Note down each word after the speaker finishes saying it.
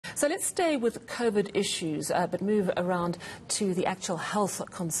So let's stay with COVID issues, but move around to the actual health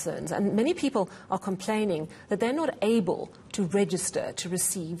concerns. And many people are complaining that they're not able to register to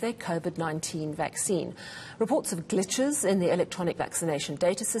receive their COVID-19 vaccine. Reports of glitches in the Electronic Vaccination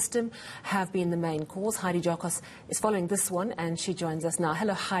Data System have been the main cause. Heidi Giokos is following this one, and she joins us now.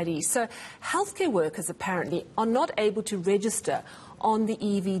 Hello, Heidi. So healthcare workers apparently are not able to register on the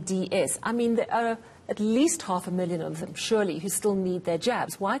EVDS. I mean, there are at least 500,000 of them, surely, who still need their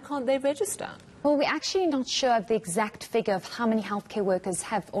jabs. Why can't they register? Well, we're actually not sure of the exact figure of how many healthcare workers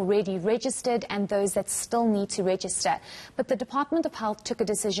have already registered and those that still need to register. But the Department of Health took a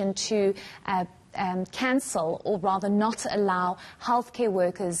decision to cancel, or rather not allow, healthcare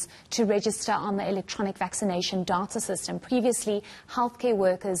workers to register on the Electronic Vaccination Data System. Previously, healthcare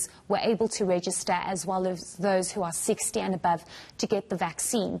workers were able to register, as well as those who are 60 and above, to get the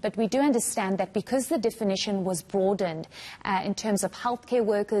vaccine. But we do understand that because the definition was broadened in terms of healthcare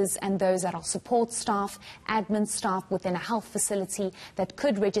workers and those that are support staff, admin staff within a health facility that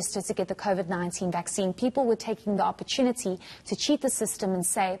could register to get the COVID-19 vaccine, people were taking the opportunity to cheat the system and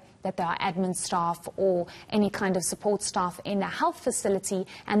say that there are admin staff or any kind of support staff in a health facility,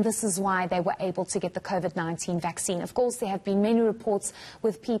 and this is why they were able to get the COVID-19 vaccine. Of course, there have been many reports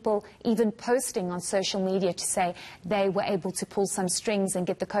with people even posting on social media to say they were able to pull some strings and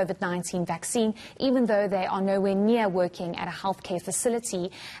get the COVID-19 vaccine, even though they are nowhere near working at a healthcare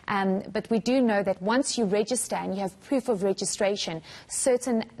facility. But we do know that once you register and you have proof of registration,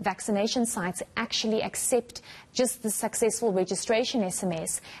 certain vaccination sites actually accept just the successful registration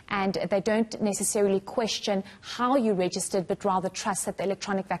SMS, and they don't necessarily question how you registered, but rather trust that the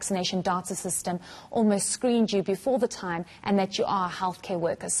Electronic Vaccination Data System almost screened you before the time and that you are a healthcare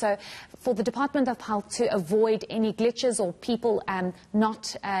worker. So for the Department of Health to avoid any glitches or people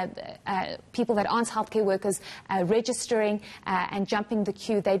people that aren't healthcare workers registering and jumping the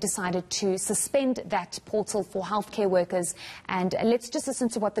queue, they decided to suspend that portal for healthcare workers. And let's just listen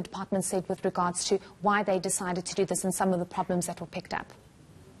to what the department said with regards to why they decided to do this and some of the problems that were picked up.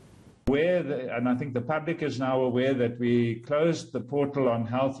 And I think the public is now aware that we closed the portal on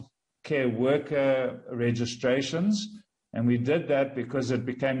healthcare worker registrations, and we did that because it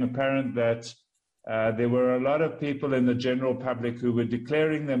became apparent that there were a lot of people in the general public who were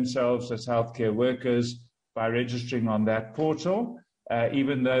declaring themselves as healthcare workers by registering on that portal,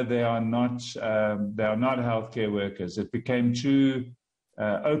 even though they are not healthcare workers. It became too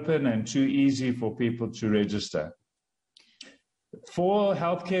open and too easy for people to register. For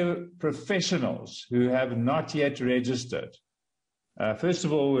healthcare professionals who have not yet registered, first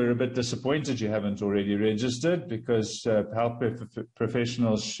of all, we're a bit disappointed you haven't already registered, because health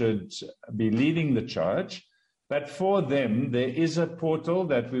professionals should be leading the charge. But for them, there is a portal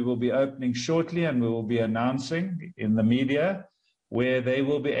that we will be opening shortly, and we will be announcing in the media, where they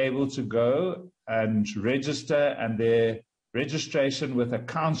will be able to go and register, and their registration with a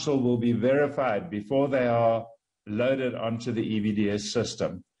council will be verified before they are loaded onto the EVDS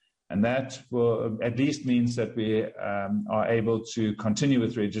system. And that will at least means that we are able to continue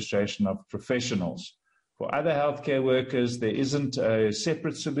with registration of professionals. For other healthcare workers, there isn't a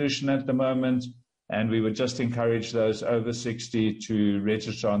separate solution at the moment, and we would just encourage those over 60 to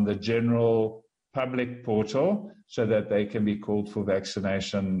register on the general public portal so that they can be called for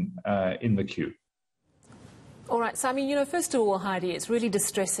vaccination in the queue. All right. So, I mean, you know, first of all, Heidi, it's really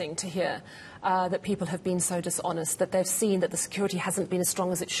distressing to hear that people have been so dishonest, that they've seen that the security hasn't been as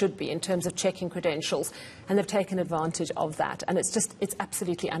strong as it should be in terms of checking credentials, and they've taken advantage of that. And it's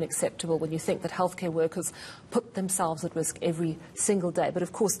absolutely unacceptable when you think that healthcare workers put themselves at risk every single day. But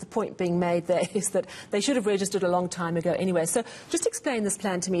of course, the point being made there is that they should have registered a long time ago anyway. So just explain this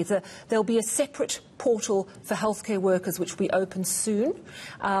plan to me. There'll be a separate portal for healthcare workers which will be open soon.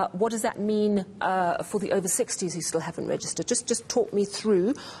 What does that mean for the over 60s who still haven't registered? Just talk me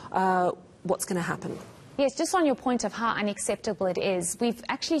through what's going to happen. Yes, just on your point of how unacceptable it is, we've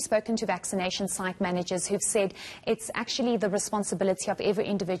actually spoken to vaccination site managers who've said it's actually the responsibility of every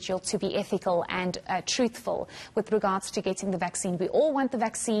individual to be ethical and truthful with regards to getting the vaccine. We all want the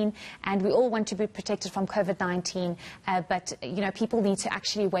vaccine and we all want to be protected from COVID-19, but you know, people need to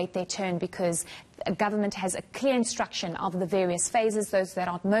actually wait their turn, because government has a clear instruction of the various phases, those that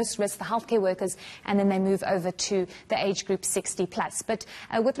are at most risk, the healthcare workers, and then they move over to the age group 60 plus. But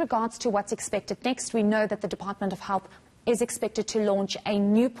with regards to what's expected next, we know that the Department of Health is expected to launch a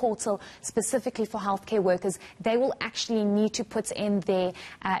new portal specifically for healthcare workers. They will actually need to put in their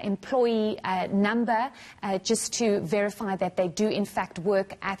employee number just to verify that they do in fact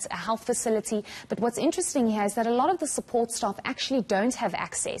work at a health facility. But what's interesting here is that a lot of the support staff actually don't have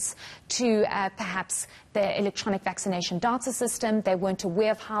access to perhaps the Electronic Vaccination Data System. They weren't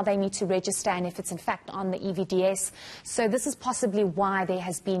aware of how they need to register and if it's in fact on the EVDS. So this is possibly why there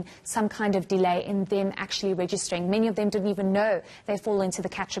has been some kind of delay in them actually registering. Many of them didn't even know they fall into the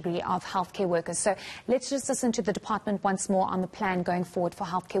category of healthcare workers. So let's just listen to the department once more on the plan going forward for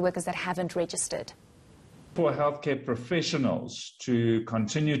healthcare workers that haven't registered. For healthcare professionals to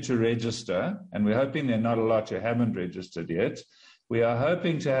continue to register, and we're hoping there are not a lot who haven't registered yet. We are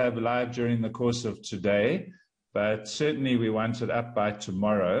hoping to have live during the course of today, but certainly we want it up by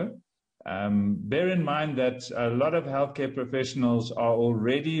tomorrow. Bear in mind that a lot of healthcare professionals are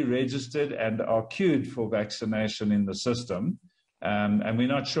already registered and are queued for vaccination in the system, and we're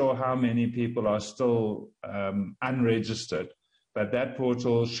not sure how many people are still unregistered, but that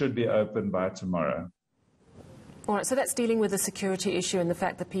portal should be open by tomorrow. All right, so that's dealing with the security issue and the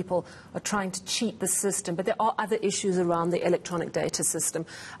fact that people are trying to cheat the system. But there are other issues around the electronic data system.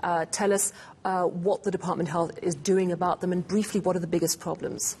 Tell us what the Department of Health is doing about them, and briefly, what are the biggest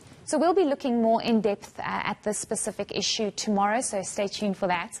problems? So we'll be looking more in depth at this specific issue tomorrow, so stay tuned for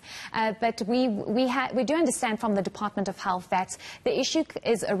that. But we do understand from the Department of Health that the issue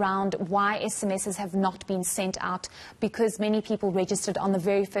is around why SMSs have not been sent out, because many people registered on the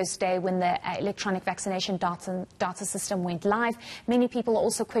very first day when the Electronic Vaccination Data System went live. Many people are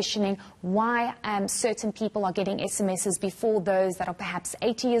also questioning why certain people are getting SMSs before those that are perhaps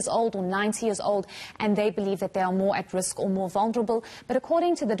 80 years old or 90 years old, and they believe that they are more at risk or more vulnerable. But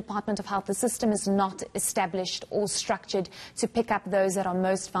according to the Department of Health, the system is not established or structured to pick up those that are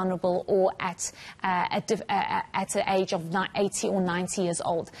most vulnerable or at an age of 80 or 90 years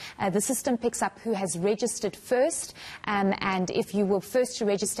old. The system picks up who has registered first, and if you were first to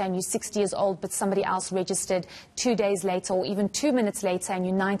register and you're 60 years old, but somebody else registered 2 days later or even 2 minutes later and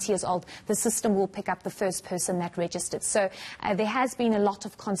you're 90 years old, the system will pick up the first person that registered. So there has been a lot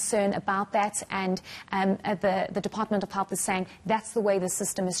of concern about that, and the Department of Health is saying that's the way the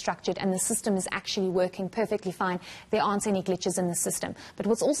system is structured, and the system is actually working perfectly fine. There aren't any glitches in the system. But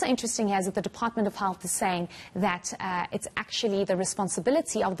what's also interesting here is that the Department of Health is saying that it's actually the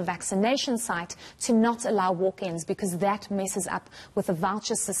responsibility of the vaccination site to not allow walk-ins, because that messes up with the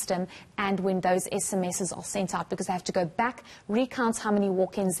voucher system and when those SMSs are sent out, because they have to go back, recount how many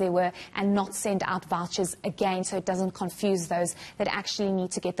walk-ins there were, and not send out vouchers again, so it doesn't confuse those that actually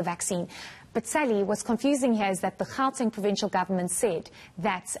need to get the vaccine. But Sally, what's confusing here is that the Gauteng provincial government said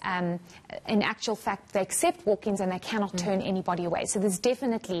that in actual fact they accept walk-ins and they cannot turn anybody away. So there's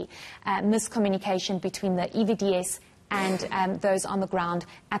definitely miscommunication between the EVDS and those on the ground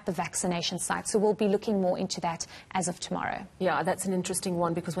at the vaccination site. So we'll be looking more into that as of tomorrow. Yeah, that's an interesting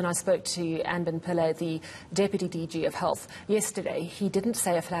one, because when I spoke to Anbin Pillay, the Deputy DG of Health, yesterday, he didn't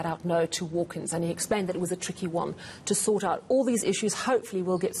say a flat-out no to walk-ins, and he explained that it was a tricky one to sort out. All these issues hopefully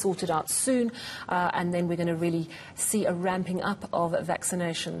will get sorted out soon, and then we're going to really see a ramping up of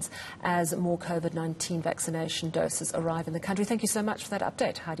vaccinations as more COVID-19 vaccination doses arrive in the country. Thank you so much for that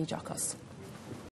update, Heidi Giokos.